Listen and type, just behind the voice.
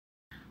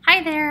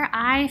Hi there.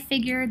 I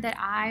figured that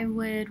I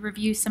would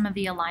review some of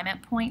the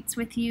alignment points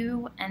with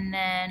you and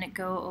then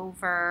go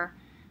over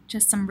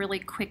just some really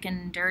quick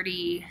and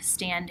dirty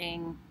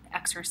standing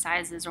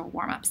exercises or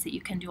warm-ups that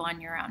you can do on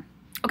your own.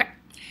 Okay,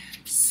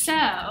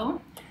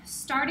 so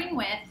starting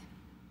with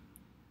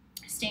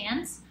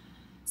stands,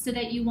 so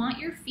that you want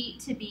your feet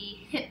to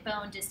be hip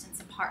bone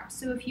distance apart.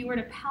 So if you were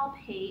to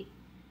palpate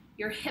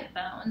your hip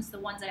bones, the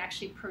ones that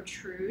actually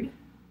protrude,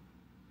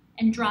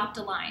 and dropped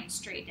a line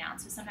straight down.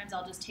 So sometimes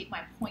I'll just take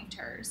my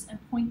pointers and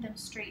point them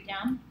straight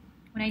down.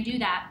 When I do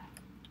that,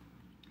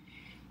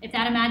 if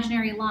that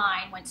imaginary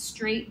line went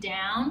straight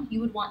down, you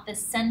would want the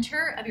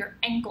center of your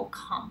ankle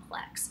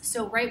complex.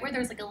 So right where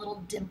there's like a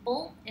little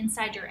dimple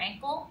inside your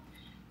ankle,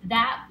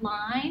 that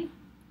line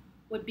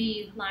would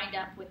be lined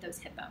up with those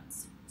hip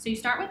bones. So you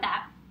start with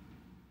that.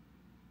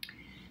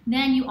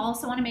 Then you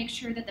also want to make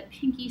sure that the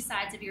pinky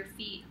sides of your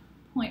feet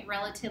point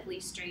relatively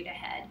straight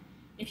ahead.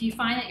 If you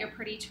find that you're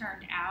pretty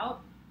turned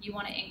out, you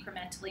want to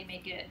incrementally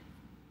make it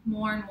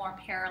more and more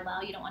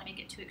parallel. You don't want to make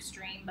it too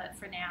extreme, but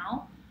for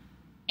now,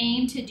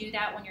 aim to do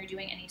that when you're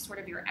doing any sort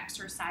of your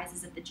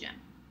exercises at the gym.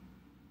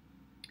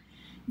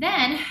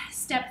 Then,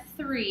 step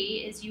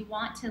 3 is you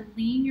want to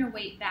lean your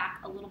weight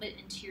back a little bit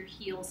into your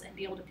heels and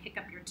be able to pick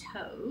up your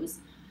toes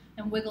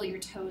and wiggle your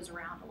toes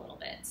around a little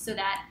bit, so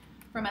that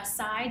from a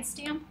side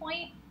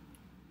standpoint,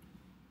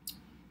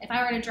 if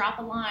I were to drop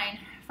a line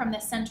from the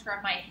center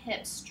of my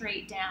hips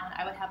straight down,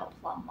 I would have a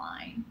plumb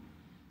line.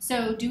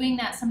 So doing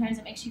that, sometimes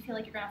it makes you feel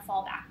like you're going to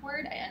fall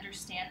backward. I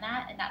understand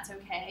that, and that's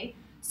okay.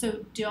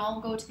 So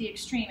don't go to the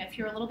extreme. If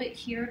you're a little bit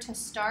here to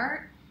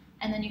start,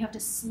 and then you have to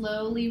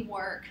slowly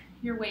work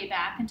your way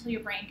back until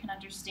your brain can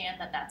understand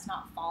that that's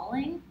not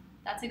falling,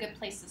 that's a good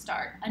place to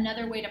start.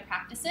 Another way to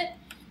practice it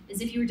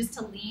is if you were just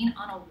to lean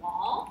on a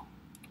wall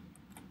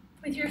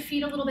with your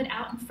feet a little bit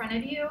out in front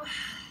of you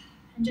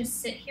and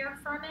just sit here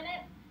for a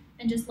minute.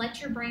 And just let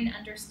your brain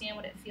understand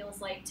what it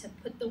feels like to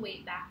put the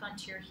weight back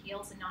onto your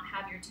heels and not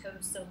have your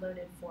toes so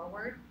loaded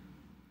forward.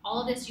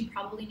 All of this you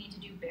probably need to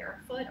do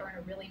barefoot or in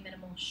a really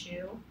minimal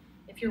shoe.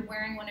 If you're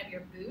wearing one of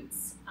your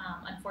boots,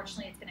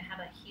 unfortunately it's going to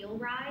have a heel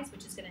rise,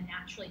 which is going to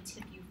naturally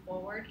tip you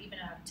forward. Even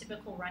a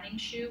typical running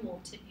shoe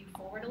will tip you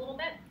forward a little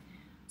bit.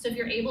 So if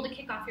you're able to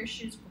kick off your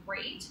shoes,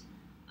 great.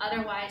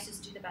 Otherwise,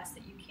 just do the best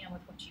that you can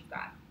with what you've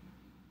got.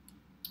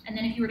 And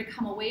then if you were to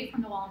come away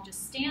from the wall and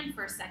just stand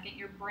for a second,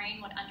 your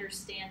brain would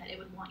understand that it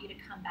would want you to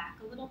come back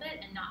a little bit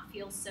and not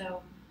feel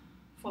so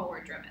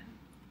forward driven.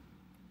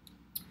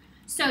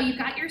 So you've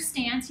got your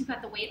stance, you've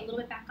got the weight a little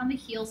bit back on the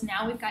heels.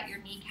 Now we've got your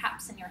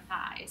kneecaps and your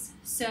thighs.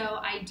 So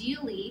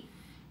ideally,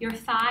 your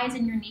thighs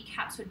and your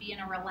kneecaps would be in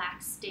a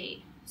relaxed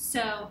state.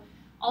 So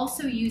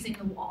also using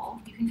the wall,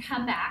 you can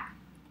come back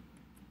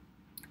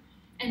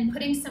and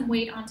putting some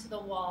weight onto the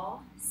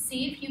wall.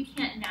 See if you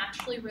can't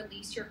naturally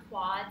release your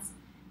quads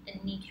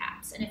and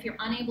kneecaps. And if you're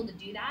unable to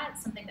do that,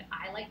 something that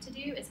I like to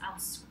do is I'll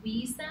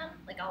squeeze them,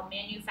 like I'll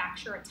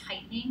manufacture a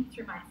tightening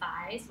through my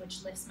thighs,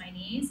 which lifts my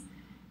knees,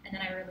 and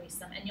then I release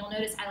them. And you'll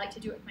notice I like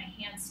to do it with my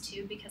hands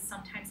too, because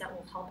sometimes that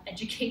will help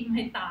educate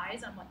my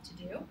thighs on what to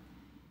do,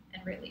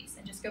 and release.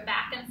 And just go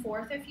back and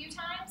forth a few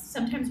times.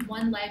 Sometimes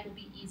one leg will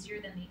be easier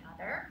than the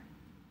other.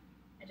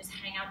 And just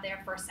hang out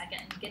there for a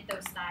second and get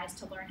those thighs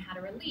to learn how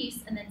to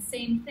release. And then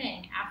same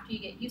thing, after you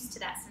get used to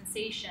that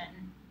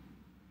sensation,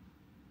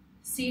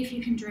 see if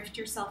you can drift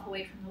yourself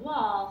away from the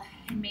wall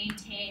and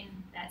maintain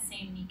that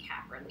same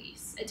kneecap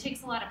release. It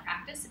takes a lot of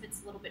practice. If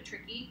it's a little bit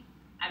tricky,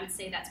 I would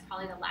say that's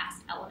probably the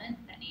last element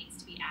that needs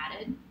to be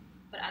added,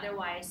 but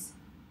otherwise,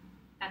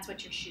 that's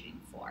what you're shooting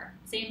for.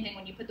 Same thing,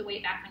 when you put the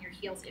weight back on your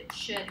heels, it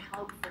should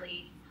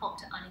hopefully help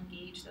to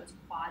unengage those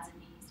quads and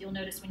knees. You'll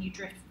notice when you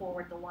drift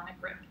forward, they'll want to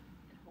grip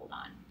and hold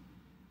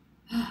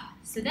on.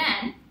 So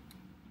then,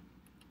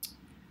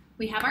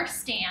 we have our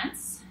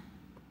stance.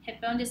 Hip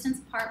bone distance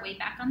apart, weight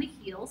back on the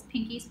heels,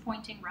 pinkies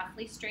pointing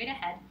roughly straight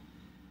ahead.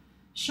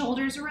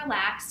 Shoulders are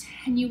relaxed,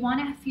 and you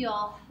want to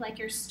feel like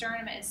your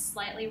sternum is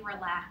slightly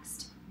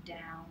relaxed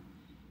down.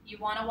 You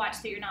want to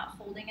watch that you're not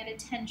holding at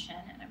attention,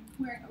 and I'm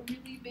wearing a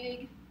really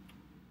big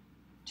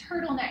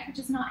turtleneck, which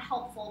is not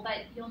helpful,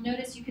 but you'll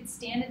notice you could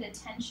stand at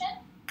attention,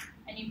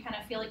 and you kind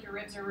of feel like your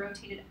ribs are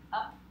rotated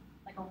up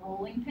like a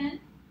rolling pin.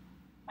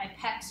 My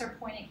pecs are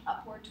pointing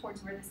upward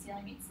towards where the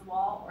ceiling meets the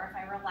wall, or if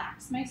I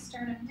relax my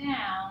sternum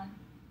down,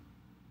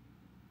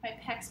 my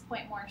pecs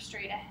point more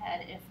straight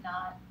ahead, if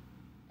not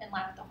in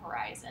line with the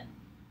horizon.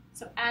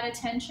 So add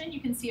attention. You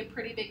can see a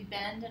pretty big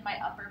bend in my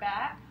upper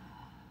back.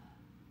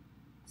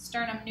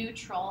 Sternum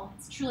neutral.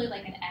 It's truly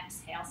like an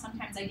exhale.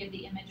 Sometimes I give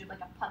the image of like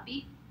a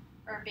puppy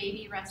or a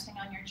baby resting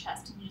on your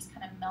chest, and you just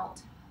kind of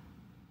melt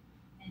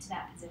into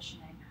that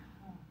positioning.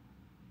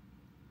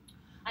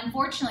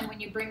 Unfortunately, when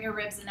you bring your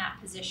ribs in that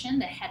position,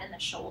 the head and the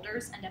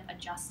shoulders end up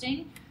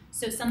adjusting.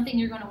 So something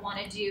you're going to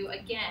want to do,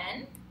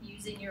 again,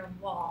 using your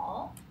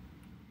wall,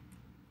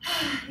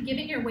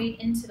 giving your weight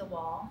into the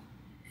wall,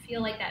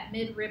 feel like that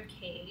mid-rib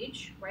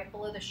cage right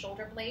below the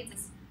shoulder blades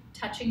is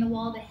touching the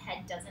wall. The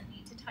head doesn't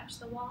need to touch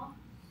the wall.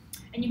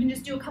 And you can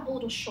just do a couple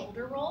little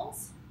shoulder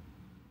rolls,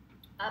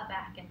 up,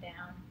 back, and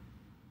down,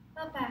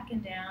 up, back,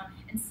 and down,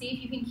 and see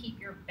if you can keep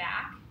your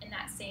back in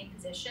that same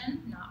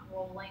position, not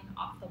rolling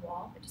off the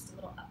wall, but just a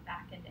little up,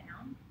 back, and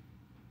down.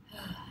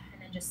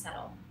 And then just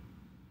settle.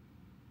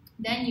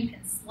 Then you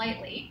can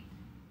slightly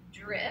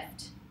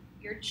drift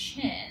your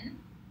chin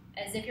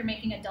as if you're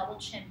making a double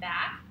chin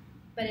back,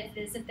 but it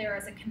is if there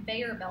is a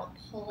conveyor belt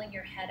pulling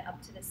your head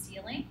up to the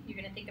ceiling. You're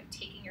going to think of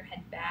taking your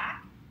head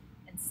back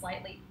and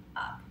slightly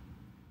up,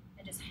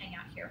 and just hang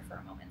out here for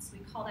a moment. So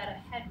we call that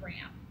a head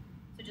ramp.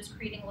 So just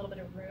creating a little bit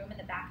of room in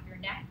the back of your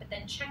neck, but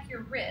then check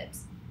your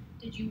ribs.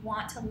 Did you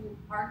want to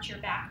arch your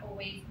back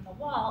away from the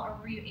wall,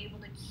 or were you able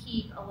to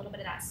keep a little bit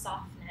of that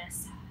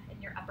softness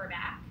in your upper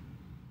back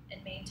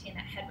and maintain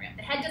that head ramp?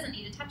 The head doesn't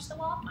need to touch the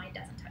wall. Mine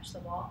doesn't touch the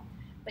wall,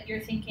 but you're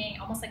thinking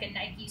almost like a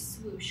Nike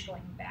swoosh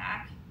going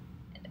back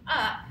and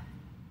up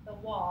the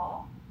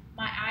wall.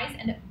 My eyes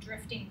end up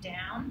drifting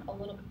down a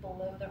little bit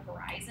below the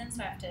horizon,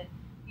 so I have to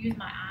use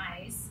my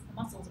eyes, the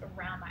muscles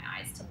around my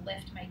eyes, to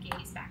lift my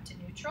gaze back to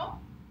neutral.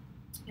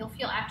 You'll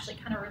feel actually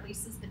kind of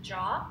releases the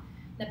jaw,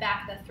 the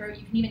back of the throat.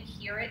 You can even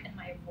hear it in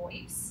my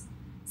voice.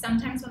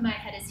 Sometimes when my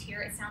head is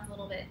here, it sounds a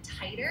little bit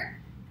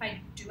tighter. If I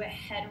do a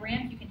head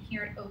ramp, you can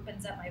hear it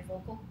opens up my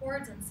vocal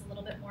cords, and it's a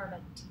little bit more of a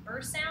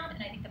deeper sound,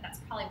 and I think that that's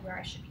probably where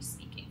I should be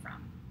speaking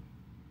from.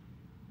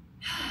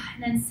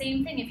 And then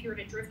same thing, if you were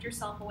to drift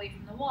yourself away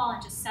from the wall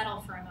and just settle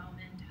for a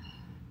moment,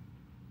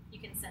 you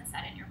can sense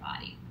that in your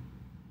body.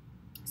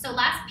 So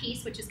last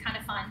piece, which is kind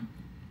of fun,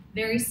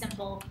 very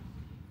simple,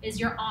 is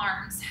your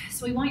arms.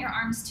 So we want your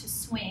arms to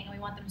swing, and we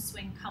want them to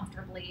swing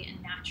comfortably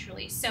and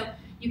naturally. So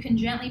you can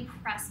gently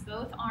press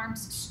both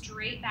arms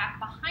straight back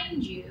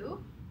behind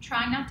you,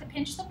 trying not to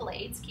pinch the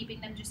blades,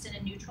 keeping them just in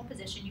a neutral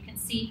position. You can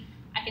see,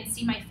 I can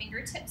see my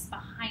fingertips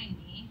behind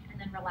me, and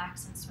then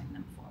relax and swing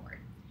them forward.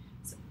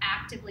 So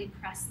actively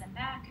press them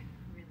back,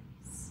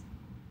 release,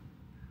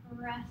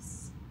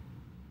 press,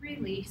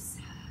 release,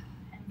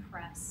 and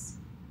press,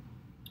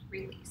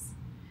 release.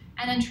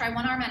 And then try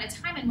one arm at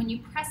a time, and when you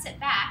press it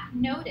back,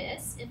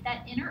 notice if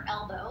that inner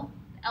elbow,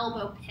 the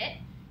elbow pit,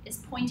 is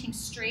pointing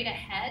straight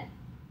ahead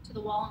to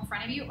the wall in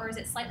front of you, or is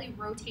it slightly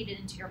rotated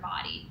into your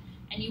body?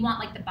 And you want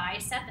like the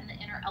bicep and the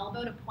inner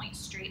elbow to point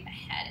straight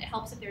ahead. It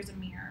helps if there's a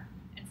mirror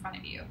in front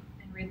of you,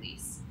 and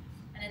release.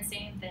 And then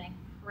same thing,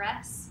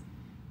 press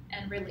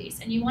and release.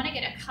 And you want to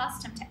get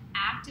accustomed to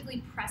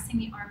actively pressing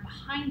the arm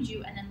behind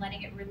you and then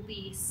letting it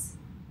release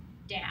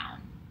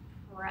down,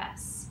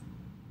 press,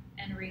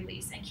 and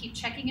release. And keep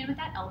checking in with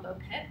that elbow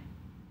pit.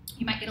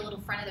 You might get a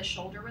little front of the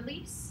shoulder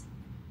release,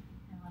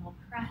 and a little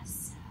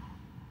press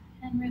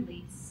and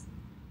release,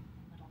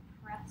 a little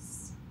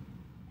press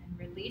and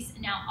release.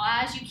 And now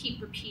as you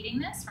keep repeating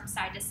this from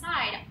side to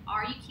side,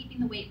 are you keeping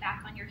the weight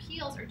back on your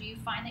heels, or do you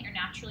find that you're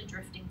naturally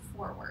drifting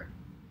forward?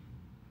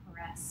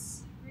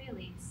 Press,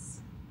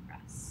 release,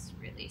 press,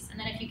 release. And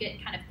then if you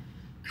get kind of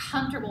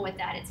comfortable with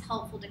that, it's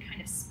helpful to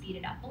kind of speed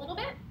it up a little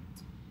bit.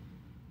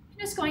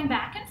 Just going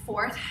back and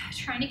forth,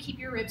 trying to keep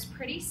your ribs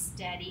pretty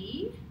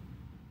steady,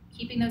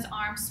 keeping those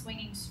arms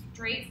swinging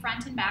straight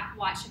front and back.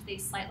 Watch if they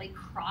slightly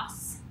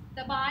cross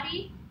the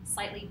body,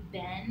 slightly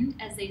bend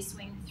as they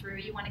swing through.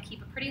 You want to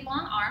keep a pretty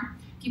long arm.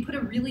 If you put a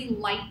really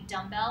light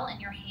dumbbell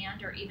in your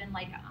hand, or even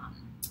like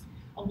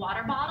a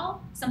water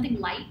bottle, something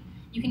light,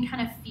 you can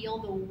kind of feel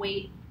the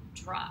weight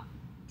drop,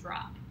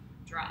 drop,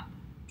 drop,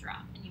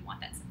 drop, and you want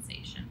that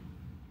sensation.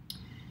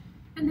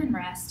 And then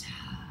rest,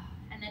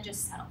 and then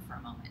just settle for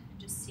a moment.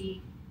 Just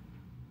see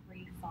where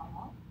you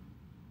fall.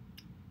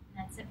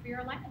 And that's it for your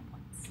alignment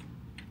points.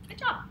 Good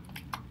job.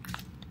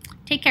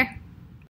 Take care.